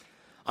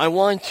I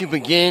want to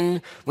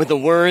begin with the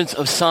words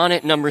of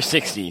sonnet number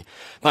 60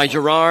 by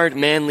Gerard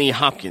Manley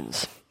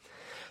Hopkins.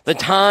 The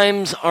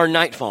times are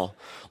nightfall.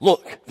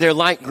 Look, their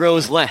light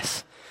grows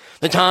less.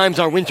 The times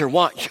are winter.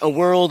 Watch, a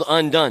world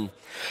undone.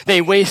 They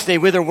waste, they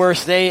wither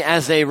worse, they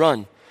as they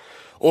run.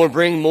 Or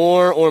bring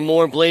more or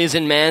more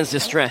blazon man's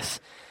distress.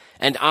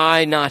 And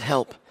I not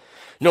help,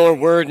 nor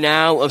word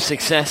now of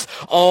success.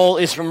 All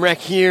is from wreck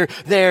here,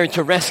 there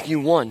to rescue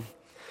one.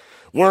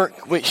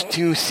 Work which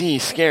to see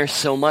scarce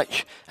so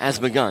much as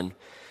begun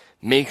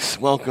makes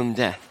welcome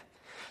death,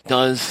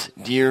 does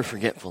dear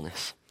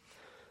forgetfulness.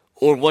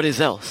 Or what is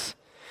else?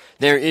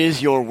 There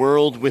is your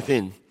world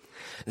within.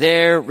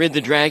 There rid the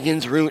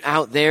dragons, root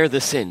out there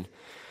the sin.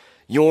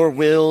 Your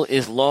will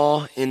is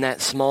law in that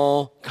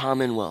small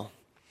commonwealth.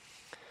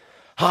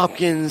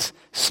 Hopkins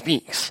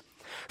speaks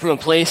from a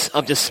place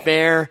of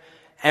despair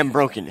and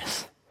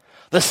brokenness.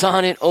 The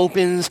sonnet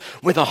opens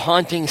with a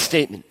haunting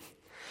statement.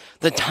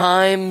 The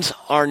times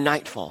are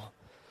nightfall.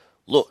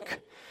 Look,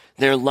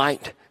 their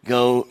light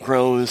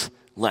grows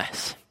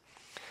less.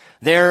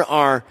 There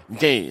are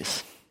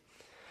days,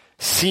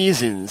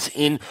 seasons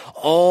in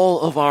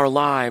all of our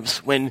lives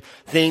when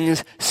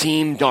things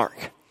seem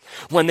dark,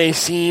 when they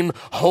seem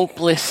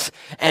hopeless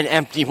and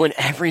empty, when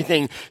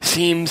everything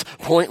seems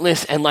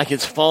pointless and like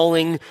it's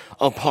falling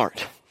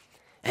apart,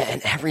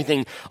 and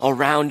everything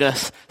around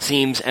us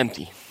seems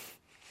empty.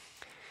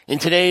 In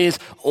today's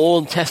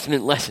Old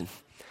Testament lesson,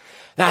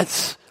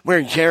 that's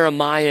where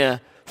Jeremiah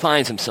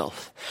finds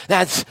himself.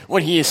 That's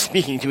what he is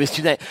speaking to, is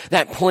to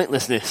that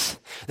pointlessness,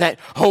 that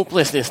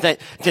hopelessness,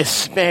 that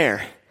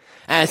despair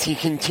as he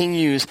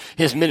continues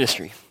his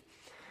ministry.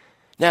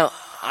 Now,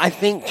 I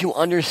think to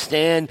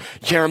understand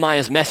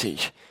Jeremiah's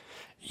message,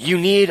 you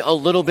need a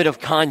little bit of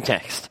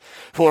context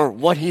for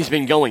what he's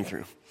been going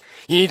through.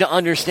 You need to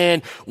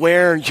understand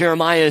where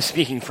Jeremiah is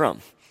speaking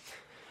from.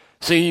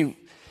 So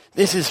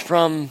this is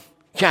from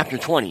chapter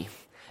 20.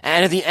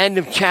 And at the end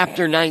of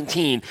chapter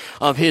 19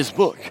 of his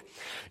book,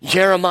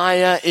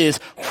 Jeremiah is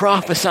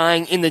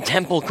prophesying in the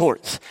temple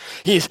courts.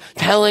 He's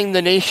telling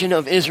the nation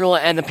of Israel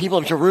and the people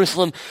of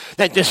Jerusalem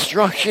that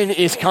destruction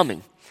is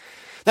coming,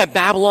 that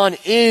Babylon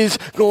is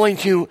going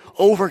to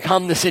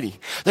overcome the city.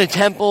 The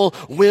temple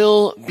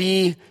will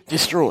be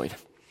destroyed.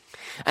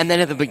 And then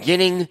at the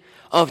beginning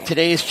of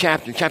today's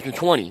chapter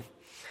 20,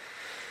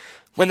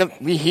 when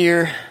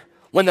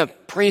the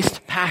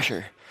priest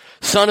Pashur,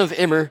 son of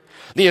Immer,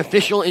 the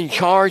official in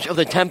charge of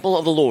the temple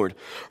of the Lord,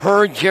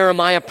 heard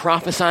Jeremiah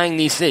prophesying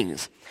these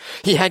things,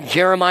 he had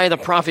Jeremiah the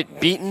prophet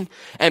beaten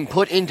and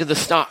put into the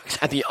stocks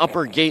at the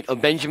upper gate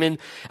of Benjamin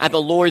at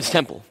the Lord's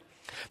temple.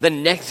 The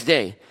next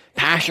day,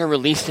 Pashur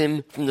released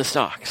him from the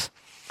stocks.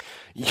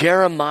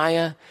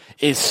 Jeremiah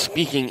is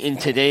speaking in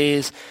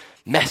today's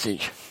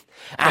message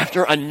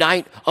after a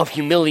night of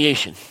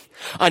humiliation,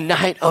 a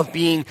night of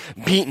being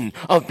beaten,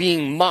 of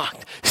being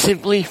mocked,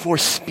 simply for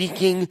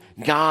speaking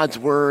God's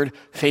word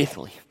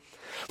faithfully,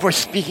 for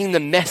speaking the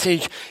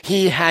message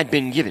he had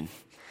been given.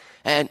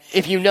 And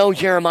if you know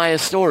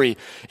Jeremiah's story,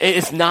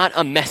 it's not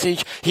a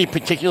message he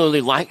particularly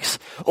likes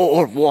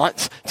or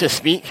wants to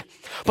speak,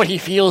 but he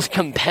feels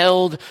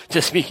compelled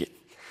to speak it.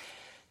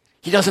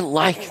 He doesn't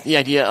like the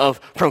idea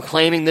of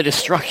proclaiming the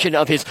destruction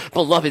of his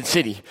beloved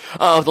city,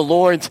 of the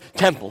Lord's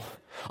temple,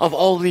 of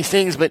all of these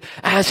things, but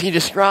as he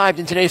described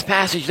in today's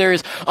passage, there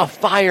is a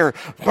fire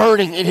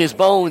burning in his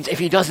bones if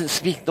he doesn't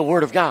speak the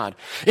word of God,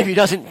 if he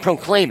doesn't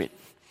proclaim it.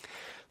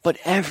 But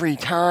every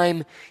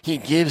time he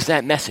gives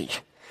that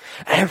message,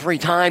 every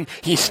time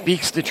he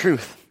speaks the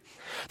truth,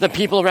 the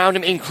people around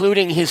him,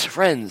 including his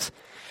friends,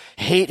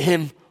 hate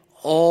him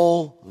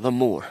all the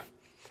more.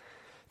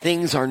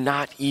 Things are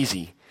not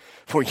easy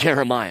for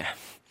Jeremiah.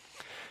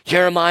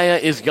 Jeremiah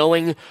is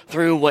going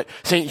through what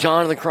St.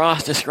 John of the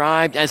Cross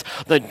described as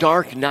the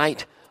dark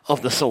night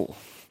of the soul.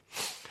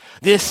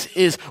 This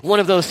is one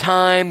of those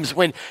times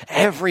when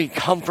every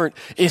comfort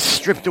is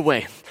stripped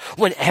away,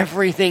 when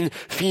everything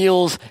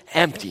feels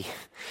empty.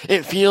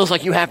 It feels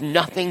like you have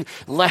nothing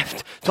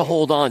left to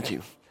hold on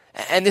to.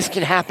 And this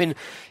can happen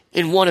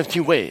in one of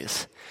two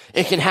ways.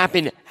 It can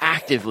happen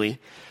actively,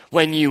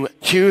 when you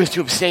choose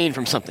to abstain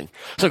from something.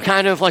 So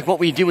kind of like what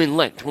we do in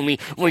Lent, when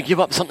we give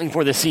up something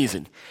for the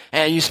season,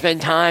 and you spend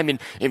time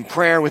in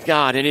prayer with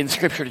God and in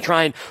Scripture to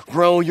try and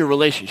grow your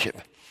relationship.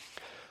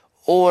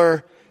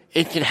 Or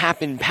it can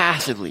happen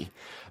passively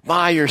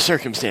by your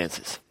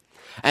circumstances,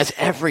 as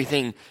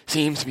everything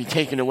seems to be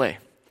taken away.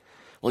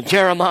 Well,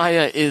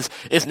 Jeremiah is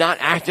not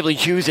actively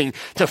choosing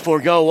to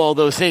forego all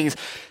those things.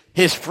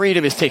 His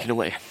freedom is taken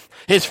away.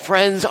 His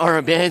friends are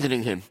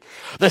abandoning him.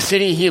 The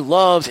city he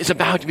loves is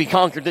about to be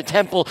conquered. The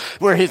temple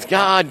where his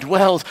God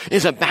dwells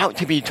is about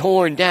to be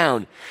torn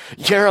down.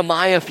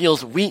 Jeremiah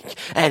feels weak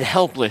and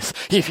helpless.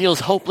 He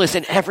feels hopeless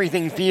and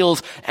everything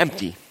feels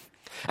empty.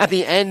 At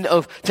the end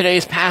of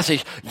today's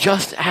passage,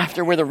 just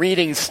after where the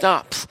reading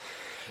stops,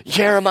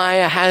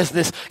 Jeremiah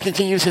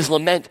continues his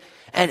lament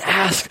and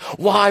asks,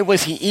 why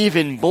was he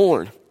even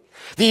born?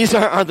 These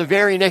are the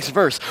very next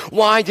verse.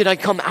 Why did I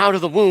come out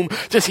of the womb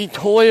to see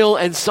toil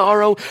and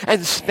sorrow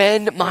and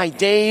spend my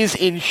days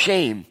in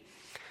shame?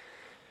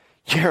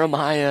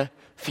 Jeremiah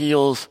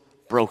feels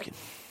broken,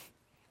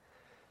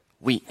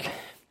 weak.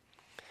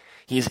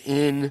 He's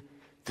in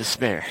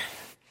despair.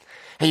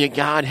 And yet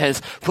God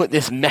has put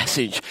this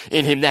message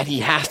in him that he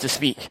has to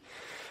speak.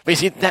 But you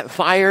see, that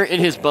fire in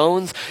his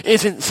bones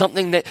isn't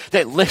something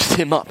that lifts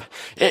him up.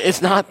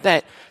 It's not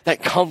that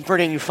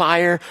comforting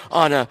fire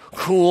on a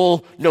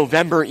cool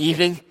November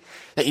evening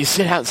that you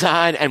sit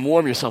outside and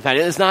warm yourself at.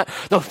 It's not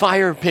the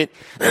fire pit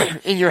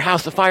in your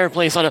house, the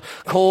fireplace on a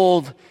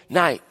cold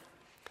night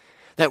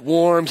that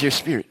warms your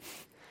spirit.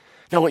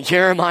 Now, what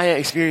Jeremiah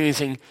is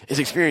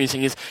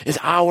experiencing is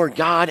our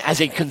God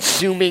as a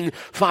consuming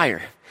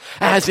fire,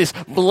 as this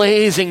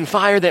blazing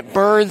fire that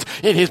burns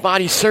in his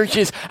body,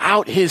 searches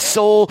out his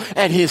soul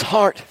and his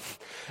heart.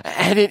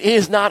 And it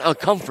is not a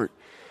comfort.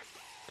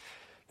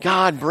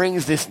 God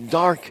brings this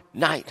dark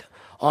night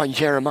on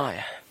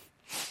Jeremiah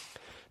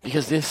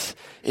because this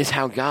is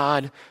how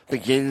God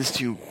begins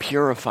to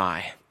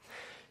purify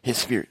his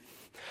spirit.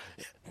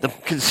 The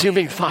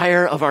consuming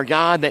fire of our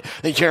God that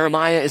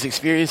Jeremiah is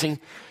experiencing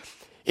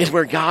is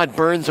where God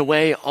burns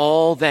away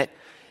all that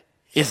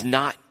is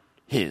not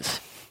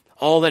his,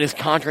 all that is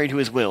contrary to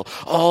his will,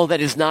 all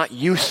that is not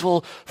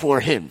useful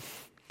for him.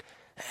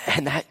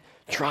 And that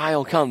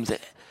trial comes.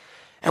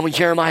 And when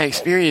Jeremiah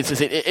experiences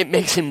it, it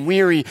makes him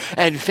weary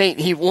and faint.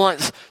 He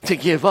wants to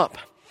give up.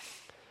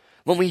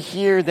 When we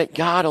hear that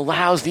God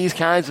allows these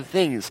kinds of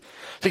things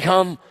to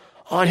come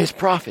on his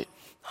prophet,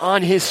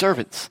 on his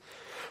servants,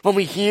 when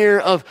we hear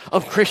of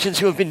Christians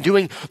who have been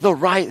doing the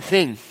right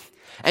thing,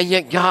 and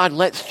yet God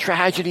lets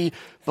tragedy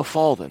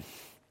befall them,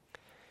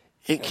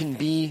 it can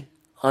be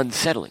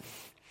unsettling.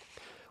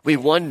 We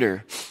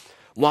wonder,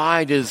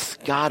 why does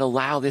God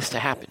allow this to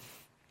happen?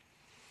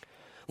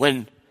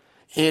 When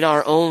in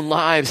our own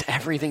lives,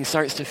 everything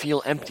starts to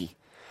feel empty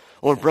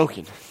or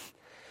broken.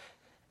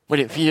 When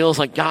it feels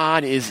like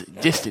God is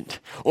distant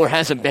or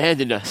has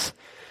abandoned us,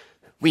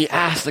 we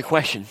ask the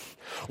question,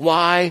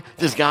 why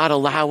does God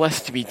allow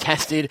us to be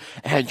tested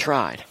and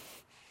tried?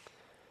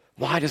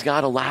 Why does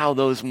God allow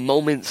those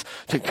moments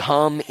to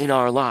come in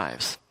our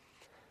lives?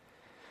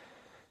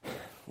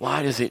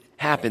 Why does it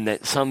happen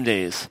that some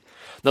days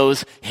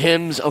those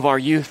hymns of our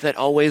youth that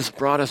always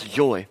brought us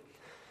joy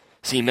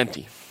seem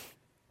empty?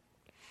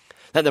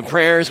 That the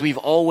prayers we've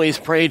always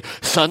prayed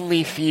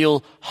suddenly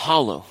feel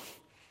hollow?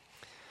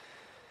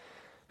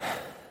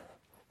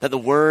 That the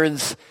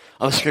words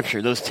of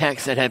Scripture, those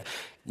texts that have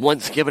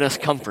once given us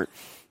comfort,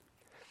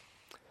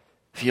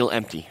 feel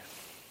empty?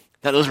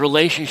 That those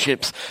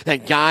relationships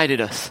that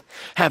guided us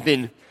have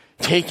been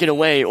taken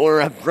away or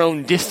have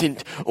grown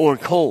distant or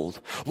cold?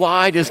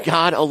 Why does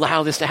God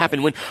allow this to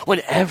happen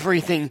when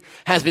everything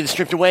has been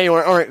stripped away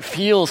or it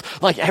feels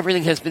like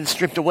everything has been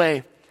stripped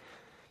away?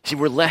 See,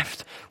 we're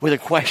left with a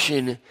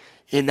question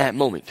in that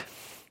moment.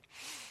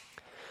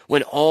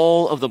 When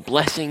all of the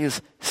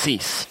blessings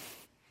cease,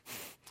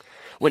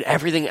 when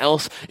everything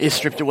else is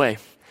stripped away,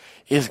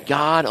 is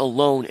God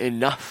alone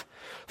enough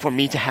for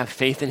me to have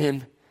faith in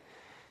him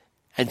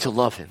and to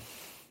love him?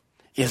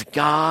 Is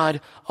God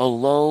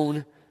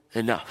alone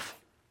enough?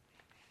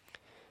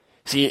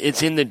 See,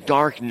 it's in the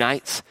dark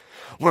nights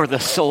where the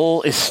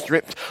soul is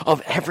stripped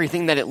of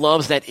everything that it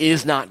loves that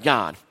is not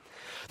God.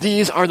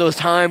 These are those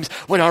times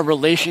when our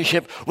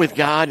relationship with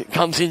God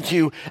comes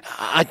into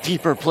a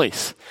deeper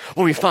place,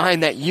 where we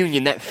find that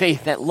union, that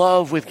faith, that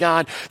love with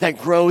God that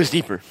grows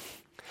deeper.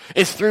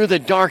 It's through the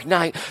dark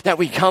night that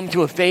we come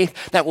to a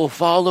faith that will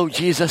follow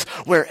Jesus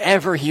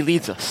wherever he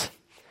leads us,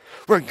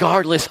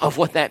 regardless of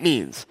what that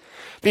means.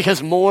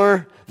 Because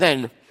more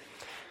than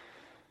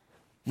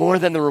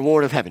the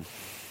reward of heaven,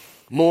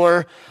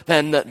 more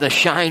than the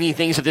shiny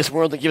things of this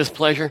world that give us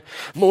pleasure,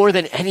 more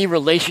than any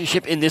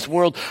relationship in this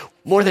world,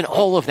 more than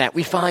all of that,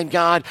 we find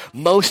God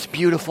most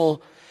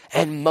beautiful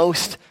and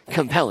most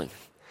compelling.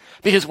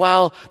 Because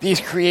while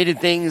these created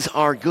things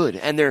are good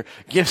and they're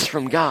gifts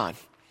from God,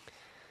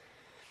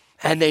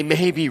 and they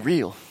may be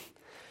real,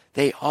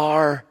 they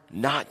are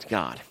not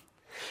God.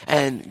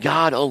 And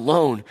God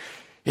alone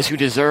is who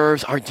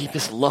deserves our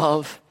deepest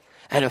love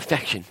and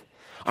affection,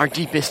 our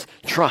deepest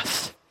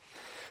trust,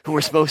 who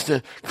we're supposed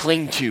to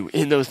cling to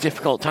in those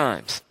difficult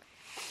times.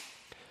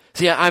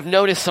 See, I've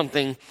noticed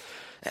something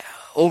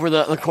over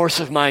the course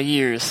of my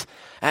years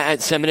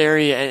at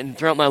seminary and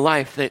throughout my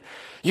life, that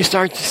you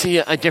start to see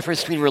a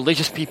difference between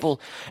religious people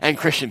and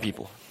Christian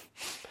people.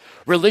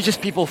 Religious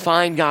people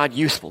find God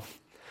useful.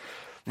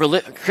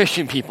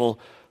 Christian people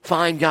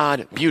find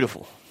God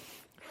beautiful.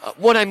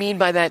 What I mean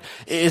by that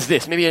is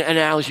this. Maybe an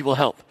analogy will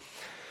help.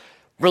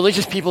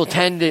 Religious people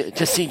tend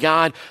to see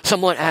God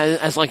somewhat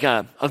as like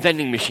a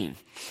vending machine.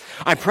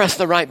 I press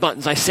the right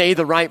buttons. I say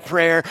the right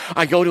prayer.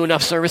 I go to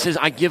enough services.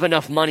 I give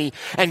enough money.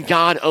 And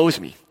God owes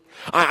me.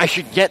 I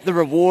should get the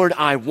reward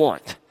I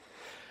want.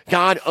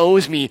 God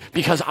owes me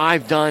because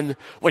I've done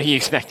what he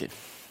expected.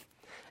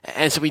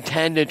 And so we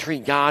tend to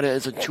treat God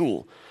as a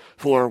tool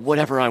for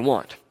whatever I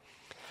want.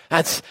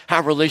 That's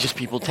how religious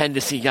people tend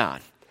to see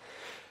God.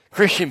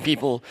 Christian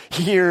people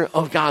hear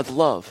of God's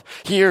love,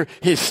 hear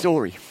his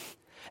story,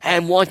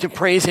 and want to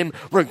praise him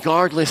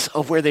regardless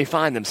of where they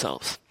find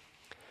themselves.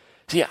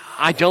 See,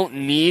 I don't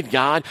need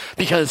God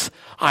because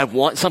I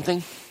want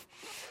something.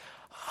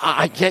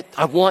 I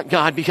want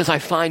God because I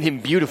find him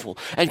beautiful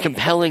and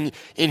compelling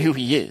in who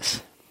he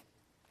is.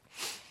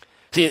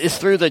 See, it's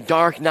through the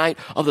dark night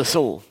of the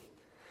soul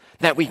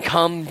that we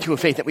come to a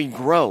faith, that we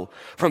grow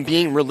from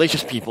being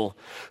religious people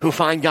who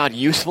find God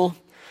useful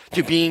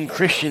to being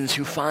Christians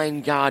who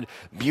find God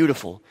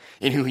beautiful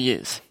in who he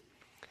is.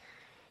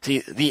 See,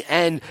 the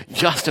end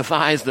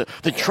justifies the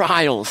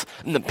trials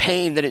and the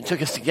pain that it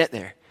took us to get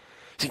there.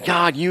 See,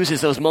 God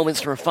uses those moments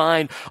to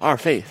refine our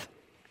faith.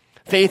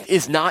 Faith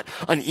is not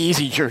an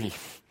easy journey,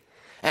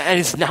 and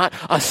it's not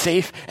a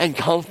safe and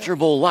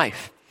comfortable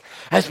life.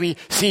 As we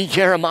see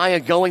Jeremiah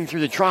going through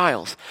the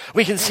trials,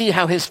 we can see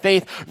how his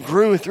faith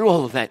grew through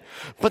all of that.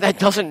 But that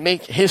doesn't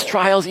make his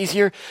trials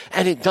easier,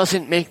 and it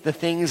doesn't make the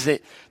things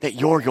that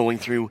you're going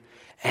through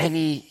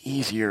any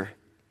easier.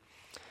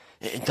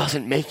 It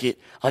doesn't make it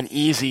an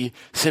easy,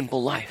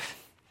 simple life.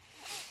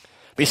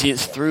 We see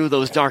it's through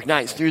those dark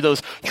nights, through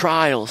those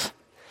trials,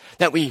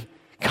 that we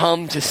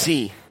come to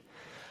see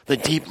the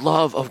deep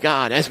love of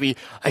God, as we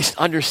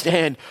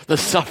understand the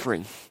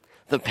suffering,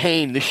 the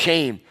pain, the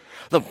shame,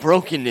 the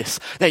brokenness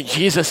that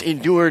Jesus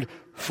endured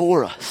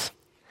for us.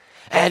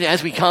 And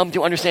as we come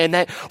to understand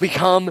that, we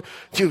come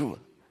to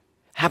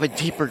have a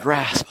deeper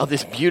grasp of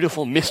this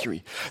beautiful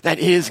mystery that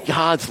is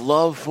God's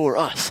love for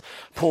us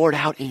poured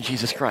out in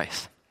Jesus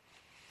Christ.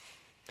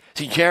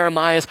 See,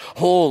 Jeremiah's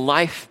whole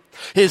life,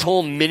 his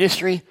whole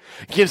ministry,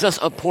 gives us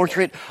a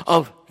portrait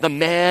of the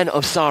man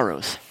of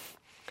sorrows.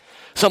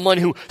 Someone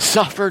who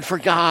suffered for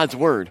God's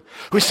word,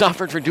 who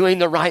suffered for doing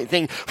the right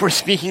thing, for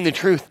speaking the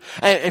truth,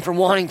 and for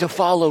wanting to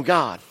follow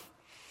God.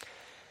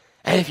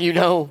 And if you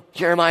know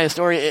Jeremiah's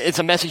story, it's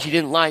a message he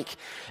didn't like.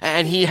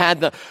 And he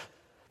had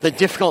the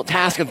difficult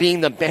task of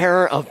being the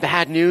bearer of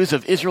bad news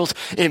of Israel's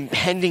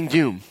impending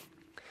doom.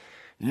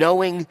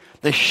 Knowing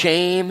the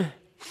shame,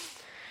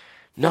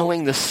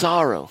 knowing the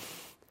sorrow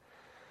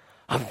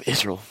of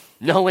Israel,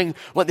 knowing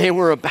what they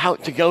were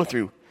about to go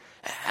through.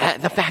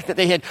 The fact that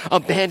they had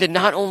abandoned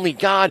not only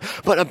God,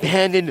 but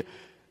abandoned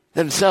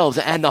themselves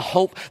and the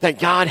hope that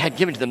God had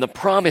given to them, the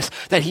promise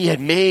that he had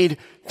made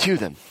to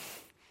them.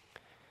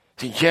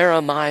 See,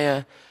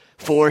 Jeremiah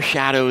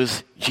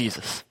foreshadows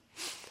Jesus.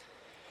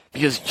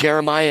 Because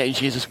Jeremiah and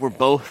Jesus were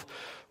both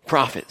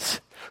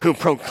prophets who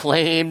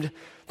proclaimed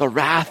the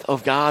wrath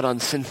of God on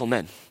sinful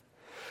men,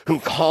 who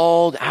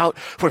called out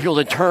for people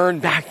to turn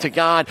back to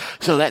God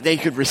so that they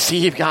could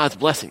receive God's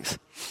blessings.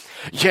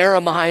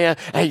 Jeremiah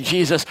and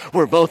Jesus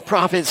were both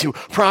prophets who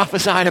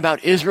prophesied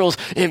about Israel's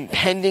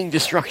impending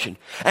destruction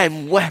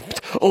and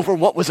wept over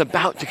what was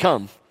about to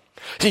come.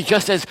 See,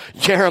 just as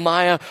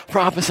Jeremiah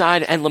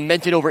prophesied and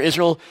lamented over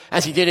Israel,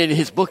 as he did in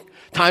his book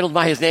titled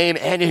by his name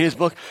and in his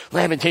book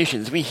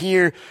Lamentations, we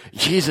hear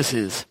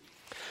Jesus'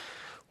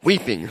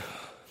 weeping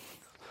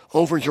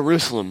over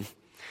Jerusalem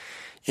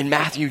in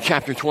Matthew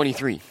chapter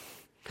 23.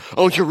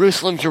 O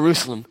Jerusalem,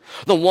 Jerusalem,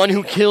 the one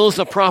who kills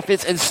the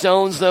prophets and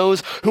stones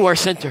those who are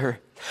sent to her.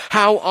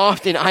 How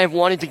often I have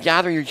wanted to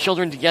gather your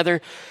children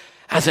together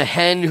as a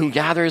hen who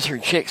gathers her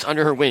chicks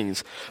under her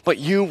wings, but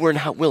you were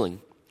not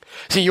willing.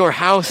 See, your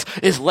house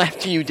is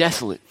left to you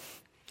desolate.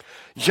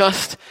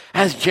 Just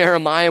as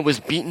Jeremiah was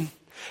beaten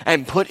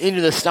and put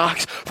into the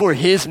stocks for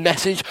his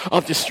message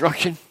of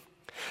destruction,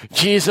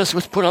 Jesus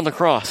was put on the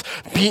cross,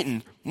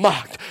 beaten,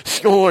 mocked,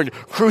 scorned,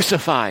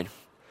 crucified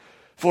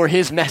for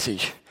his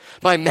message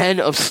by men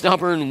of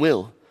stubborn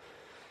will,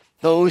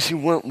 those who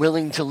weren't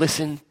willing to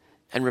listen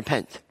and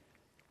repent.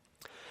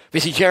 We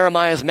see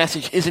Jeremiah's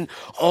message isn't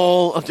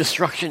all of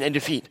destruction and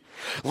defeat.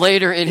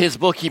 Later in his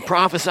book, he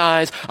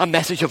prophesies a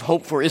message of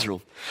hope for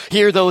Israel.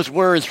 Hear those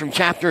words from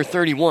chapter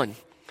 31.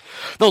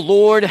 The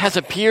Lord has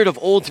appeared of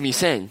old to me,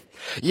 saying,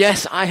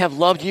 yes, I have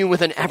loved you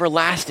with an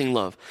everlasting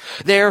love.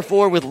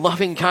 Therefore, with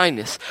loving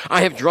kindness,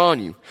 I have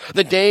drawn you.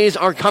 The days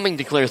are coming,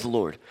 declares the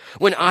Lord,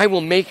 when I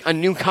will make a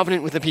new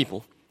covenant with the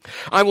people.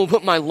 I will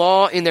put my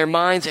law in their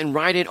minds and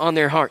write it on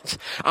their hearts.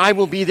 I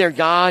will be their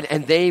God,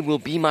 and they will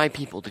be my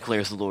people,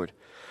 declares the Lord.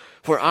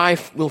 For I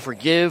will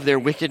forgive their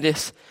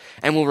wickedness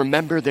and will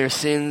remember their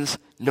sins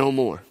no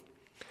more.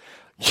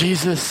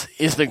 Jesus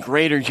is the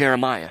greater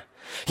Jeremiah.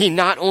 He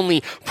not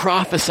only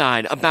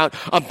prophesied about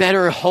a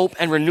better hope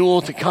and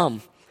renewal to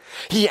come,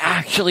 he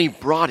actually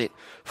brought it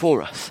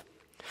for us.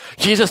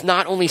 Jesus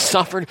not only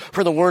suffered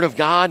for the word of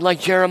God like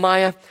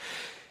Jeremiah,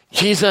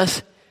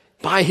 Jesus,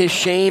 by his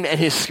shame and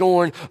his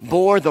scorn,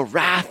 bore the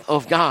wrath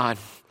of God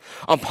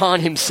upon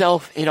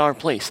himself in our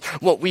place,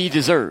 what we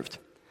deserved.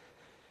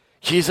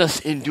 Jesus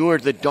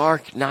endured the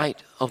dark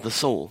night of the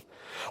soul,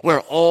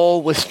 where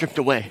all was stripped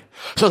away,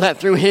 so that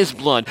through his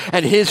blood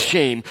and his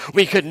shame,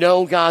 we could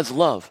know God's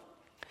love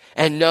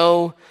and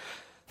know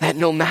that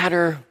no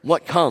matter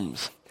what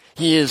comes,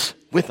 he is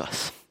with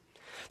us,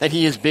 that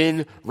he has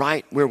been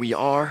right where we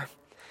are,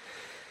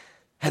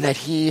 and that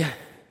he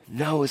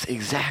knows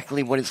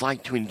exactly what it's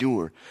like to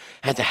endure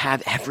and to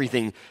have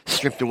everything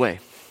stripped away.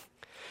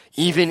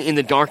 Even in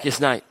the darkest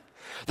night,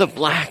 the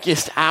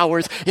blackest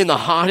hours, in the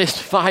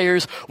hottest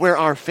fires where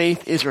our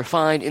faith is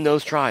refined in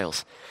those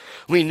trials,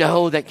 We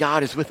know that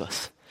God is with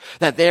us,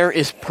 that there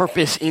is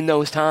purpose in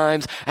those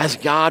times as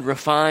God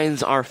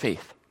refines our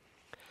faith.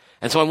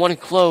 And so I want to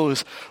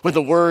close with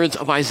the words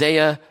of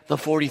Isaiah, the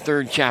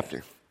 43rd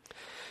chapter.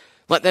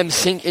 Let them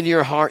sink into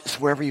your hearts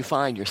wherever you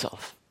find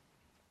yourself.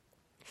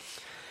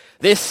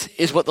 This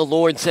is what the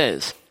Lord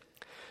says.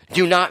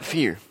 Do not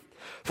fear,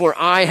 for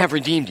I have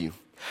redeemed you.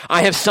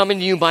 I have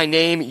summoned you by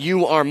name.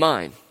 You are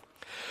mine.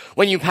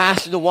 When you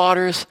pass through the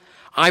waters,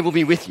 I will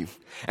be with you.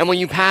 And when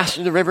you pass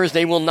through the rivers,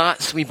 they will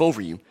not sweep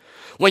over you.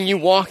 When you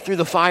walk through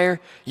the fire,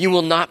 you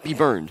will not be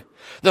burned.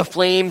 The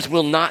flames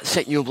will not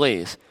set you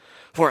ablaze.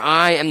 For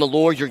I am the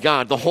Lord your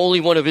God, the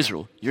Holy One of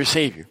Israel, your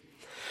Savior.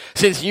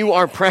 Since you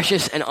are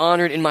precious and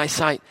honored in my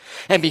sight,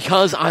 and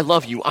because I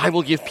love you, I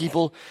will give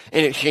people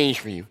in exchange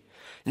for you,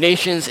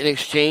 nations in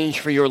exchange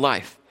for your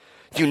life.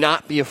 Do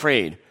not be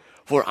afraid,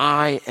 for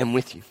I am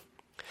with you.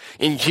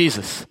 In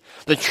Jesus,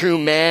 the true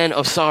man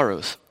of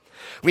sorrows,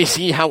 we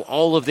see how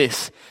all of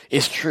this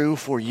is true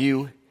for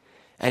you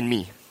and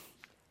me.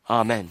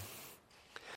 Amen.